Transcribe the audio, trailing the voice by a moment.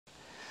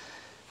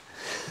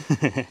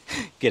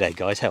G'day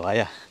guys, how are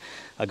ya?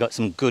 I got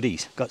some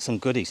goodies,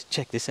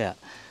 check this out.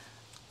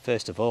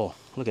 First of all,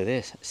 look at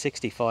this,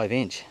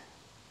 65-inch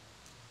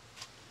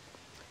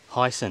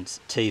Hisense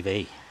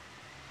TV.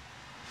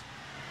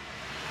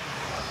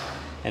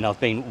 And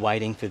I've been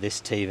waiting for this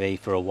TV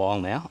for a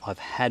while now. I've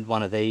had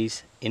one of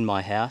these in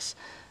my house.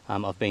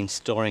 I've been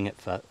storing it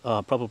for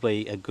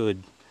probably a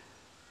good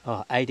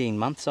 18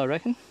 months, I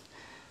reckon.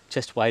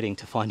 Just waiting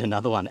to find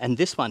another one. And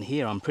this one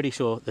here, I'm pretty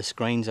sure the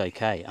screen's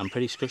okay. I'm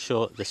pretty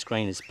sure the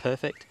screen is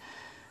perfect.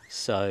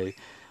 So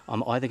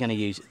I'm either going to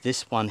use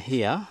this one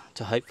here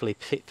to hopefully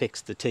fix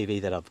the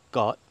TV that I've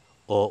got,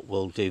 or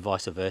we'll do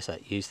vice versa,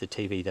 use the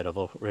TV that I've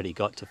already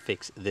got to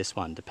fix this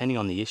one, depending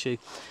on the issue.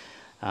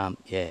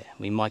 Yeah,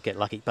 we might get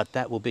lucky, but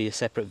that will be a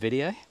separate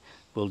video.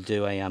 We'll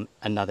do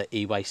another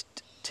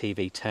e-waste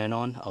TV turn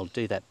on. I'll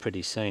do that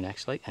pretty soon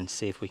actually, and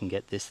see if we can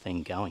get this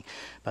thing going.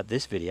 But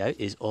this video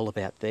is all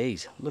about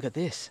these. Look at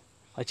this.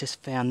 I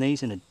just found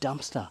these in a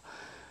dumpster.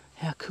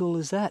 How cool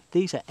is that?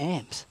 These are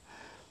amps.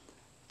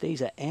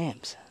 These are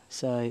amps.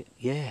 So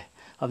yeah,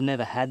 I've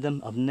never had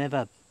them. I've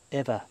never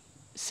ever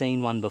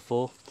seen one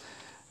before.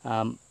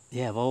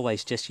 Yeah, I've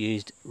always just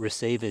used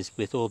receivers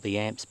with all the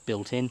amps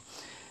built in.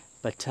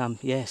 But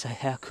yeah, so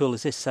how cool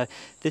is this? So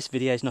this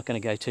video is not going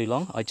to go too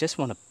long. I just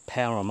want to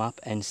power them up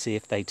and see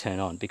if they turn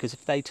on. Because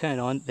if they turn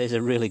on, there's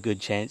a really good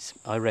chance,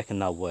 I reckon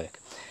they'll work.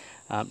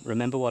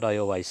 Remember what I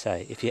always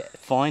say. If you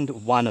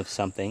find one of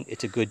something,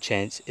 it's a good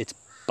chance it's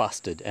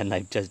busted and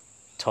they've just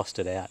tossed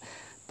it out.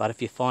 But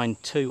if you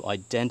find two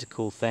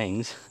identical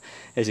things,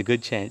 there's a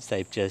good chance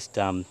they've just,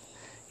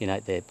 you know,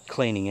 they're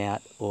cleaning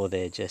out or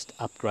they're just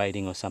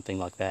upgrading or something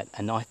like that.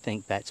 And I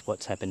think that's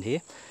what's happened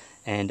here.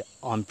 And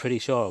I'm pretty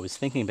sure, I was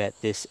thinking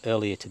about this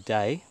earlier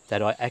today,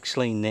 that I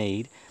actually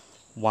need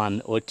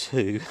one or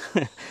two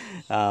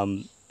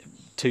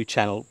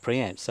two-channel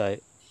preamps. So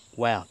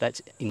wow,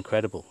 that's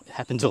incredible. It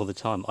happens all the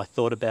time. I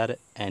thought about it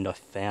and I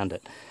found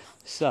it.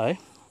 So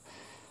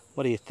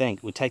what do you think?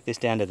 We'll take this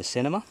down to the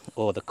cinema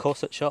or the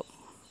corset shop,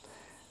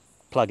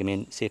 plug them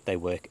in, see if they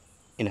work.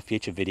 In a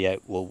future video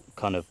we'll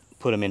kind of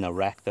put them in a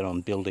rack that I'm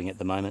building at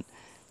the moment,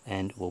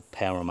 and we'll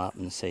power them up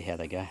and see how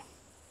they go.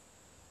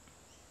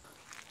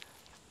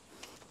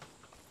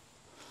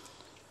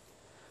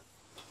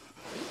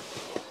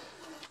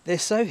 They're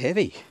so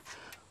heavy.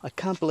 I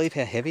can't believe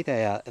how heavy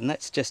they are, and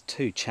that's just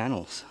two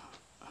channels.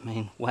 I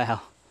mean,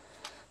 wow.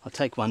 I'll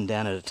take one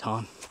down at a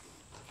time.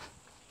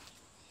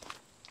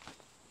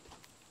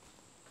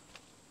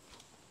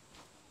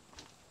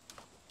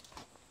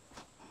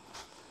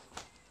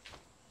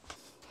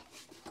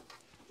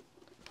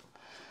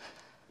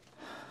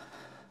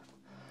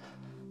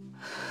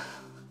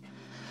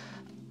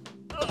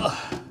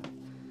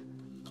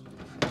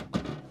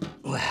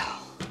 Wow.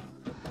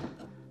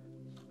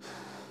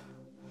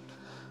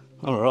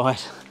 All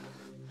right,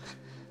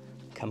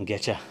 come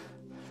get ya.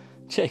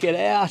 Check it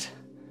out.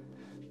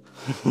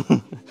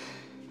 I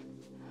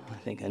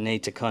think I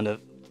need to kind of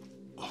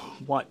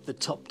wipe the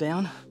top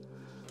down.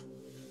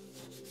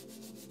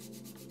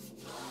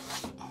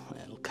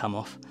 It'll come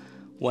off.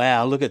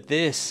 Wow, look at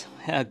this.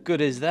 How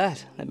good is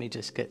that? Let me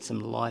just get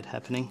some light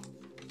happening.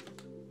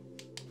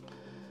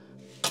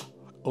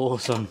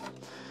 Awesome.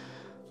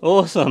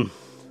 Awesome.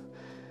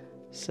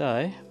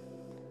 So,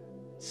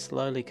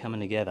 slowly coming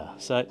together.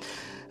 So,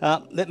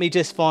 let me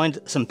just find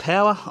some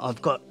power.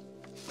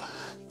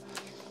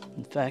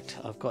 In fact,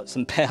 I've got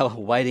some power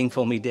waiting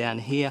for me down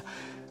here,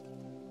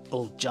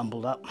 all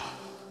jumbled up.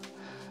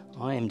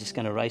 I am just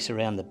going to race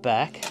around the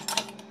back.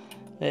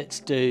 Let's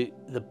do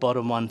the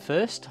bottom one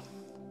first.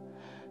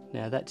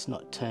 Now that's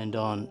not turned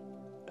on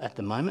at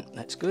the moment,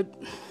 that's good.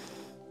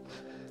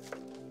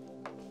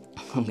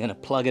 I'm going to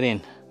plug it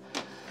in.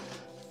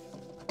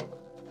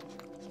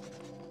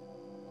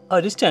 Oh,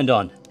 it is turned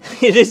on.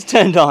 It is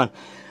turned on.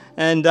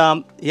 And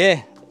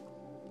yeah,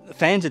 the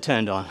fans are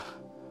turned on.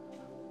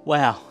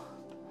 Wow.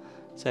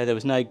 So there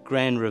was no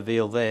grand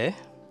reveal there.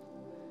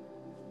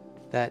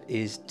 That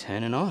is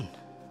turning on.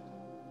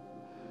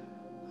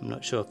 I'm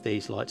not sure if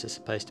these lights are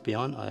supposed to be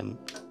on. I'm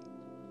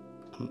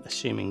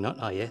assuming not.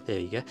 Oh yeah, there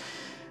you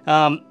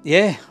go.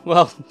 Yeah,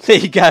 well, there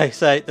you go.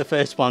 So the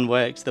first one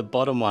works, the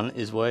bottom one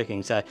is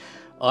working. So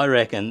I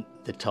reckon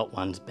the top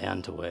one's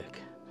bound to work.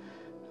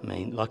 I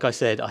mean, like I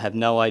said, I have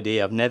no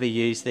idea. I've never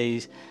used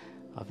these.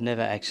 I've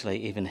never actually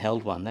even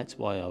held one. That's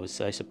why I was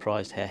so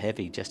surprised how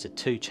heavy just a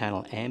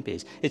two-channel amp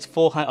is. It's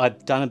 400.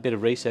 I've done a bit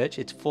of research.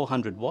 It's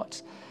 400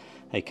 watts.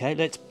 Okay,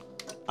 let's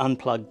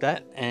unplug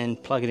that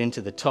and plug it into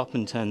the top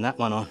and turn that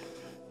one on.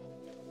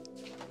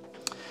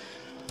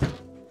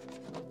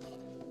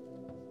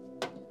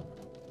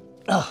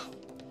 Oh,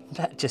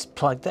 that just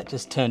plugged. That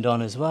just turned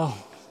on as well.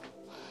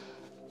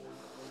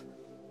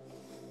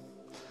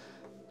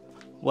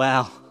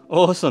 Wow,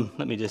 awesome.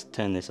 Let me just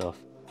turn this off.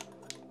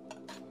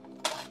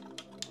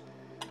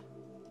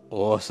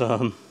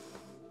 Awesome.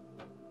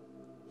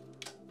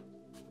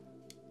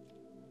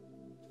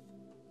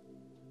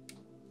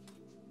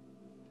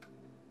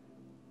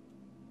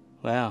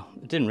 Wow,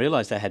 I didn't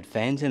realise they had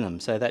fans in them,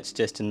 so that's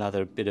just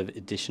another bit of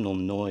additional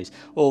noise.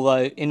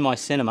 Although in my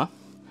cinema,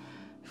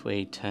 if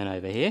we turn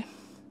over here,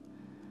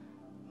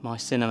 my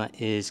cinema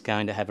is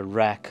going to have a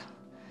rack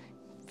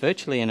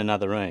virtually in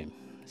another room.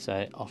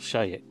 So I'll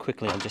show you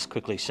quickly, I'll just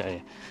quickly show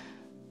you.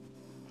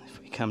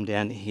 If we come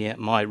down here,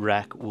 my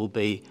rack will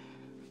be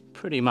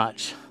pretty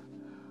much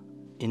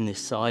in this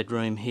side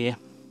room here.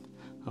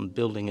 I'm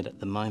building it at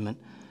the moment,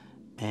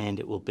 and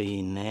it will be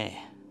in there.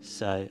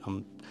 So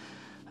I'm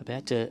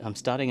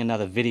starting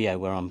another video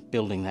where I'm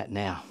building that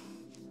now.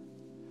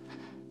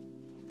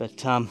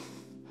 But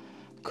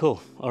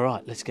cool. All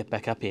right, let's get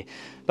back up here.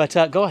 But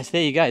guys,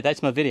 there you go.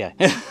 That's my video.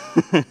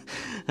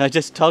 I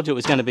just told you it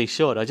was going to be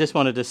short. I just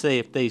wanted to see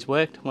if these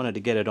worked. Wanted to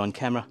get it on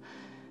camera,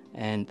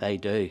 and they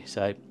do.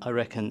 So I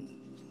reckon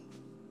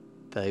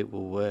they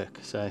will work.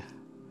 So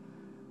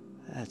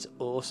that's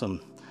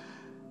awesome.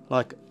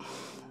 Like,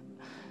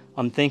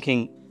 I'm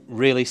thinking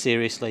really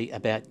seriously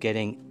about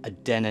getting a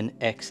Denon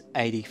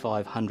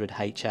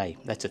X8500HA.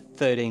 That's a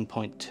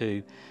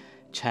 13.2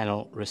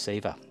 channel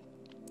receiver.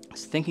 I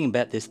was thinking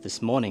about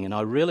this morning, and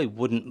I really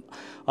wouldn't.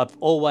 I've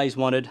always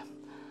wanted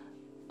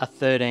a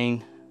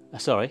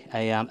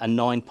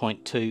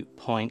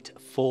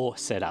 9.2.4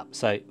 setup,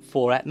 so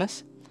 4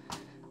 Atmos.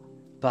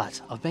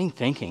 But I've been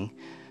thinking,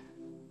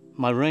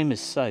 my room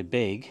is so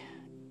big.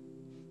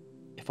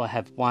 If I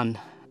have one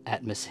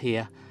Atmos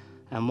here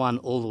and one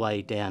all the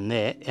way down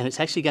there, and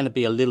it's actually going to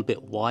be a little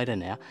bit wider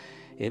now,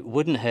 it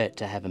wouldn't hurt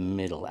to have a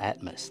middle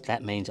Atmos.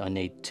 That means I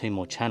need 2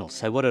 more channels.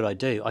 So what did I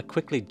do? I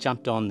quickly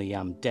jumped on the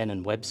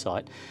Denon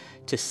website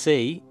to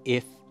see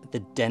if the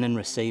Denon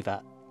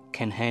receiver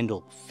can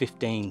handle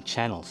 15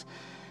 channels.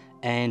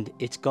 And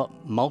it's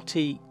got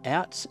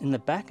multi-outs in the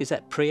back. Is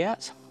that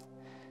pre-outs?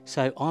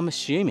 So I'm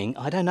assuming,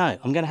 I don't know,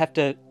 I'm going to have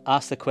to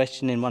ask the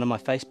question in one of my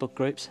Facebook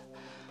groups.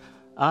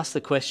 Ask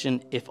the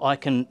question if I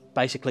can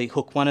basically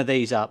hook one of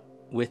these up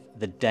with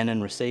the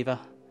Denon receiver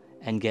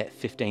and get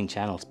 15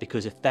 channels,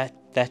 because if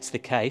that's the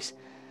case,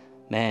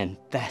 man,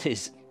 that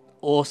is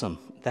awesome.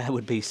 That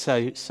would be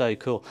so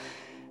cool.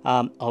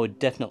 I would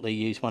definitely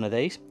use one of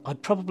these.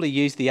 I'd probably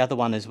use the other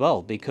one as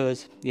well,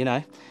 because you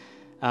know,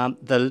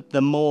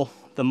 the more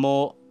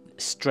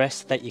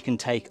stress that you can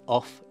take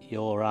off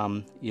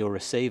your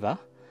receiver.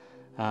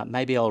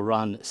 Maybe I'll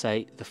run,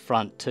 say, the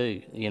front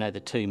two, you know, the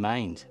 2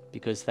 mains,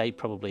 because they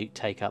probably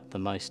take up the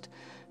most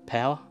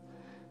power.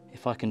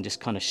 If I can just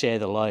kind of share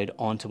the load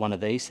onto one of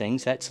these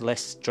things, that's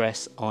less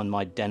stress on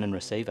my Denon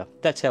receiver.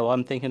 That's how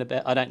I'm thinking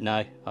about. I don't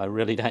know. I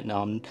really don't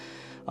know.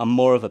 I'm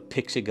more of a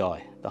picture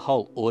guy. The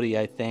whole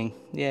audio thing,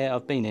 yeah,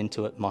 I've been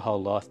into it my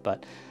whole life,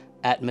 but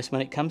Atmos, when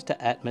it comes to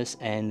Atmos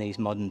and these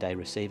modern day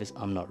receivers,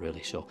 I'm not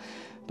really sure.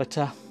 But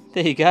there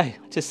you go.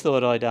 Just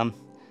thought I'd you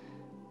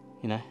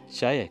know,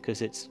 show you,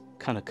 because it's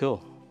kind of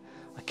cool.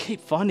 I keep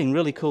finding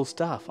really cool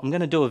stuff. I'm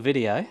going to do a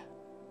video.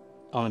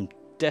 I'm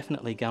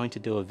definitely going to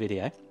do a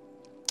video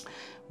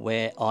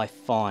where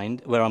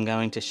I'm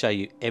going to show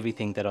you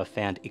everything that I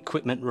found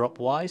equipment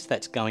wise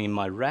that's going in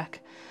my rack,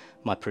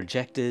 my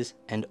projectors,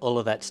 and all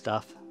of that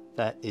stuff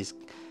that is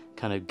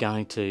kind of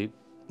going to,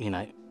 you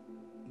know,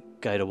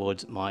 go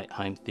towards my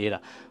home theater.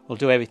 I'll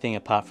do everything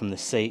apart from the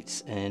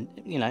seats, and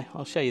you know,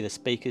 I'll show you the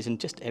speakers and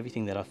just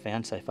everything that I've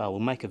found so far. We'll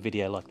make a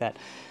video like that.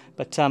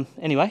 But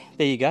anyway,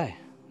 there you go.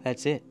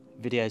 That's it.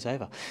 Video's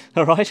over.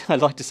 All right.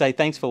 I'd like to say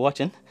thanks for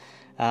watching.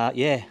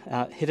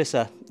 Hit us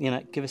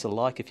give us a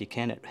like if you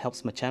can. It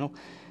helps my channel,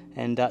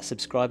 and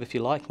subscribe if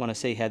you like. Want to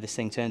see how this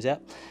thing turns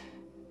out,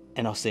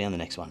 and I'll see you on the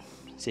next one.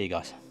 See you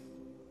guys.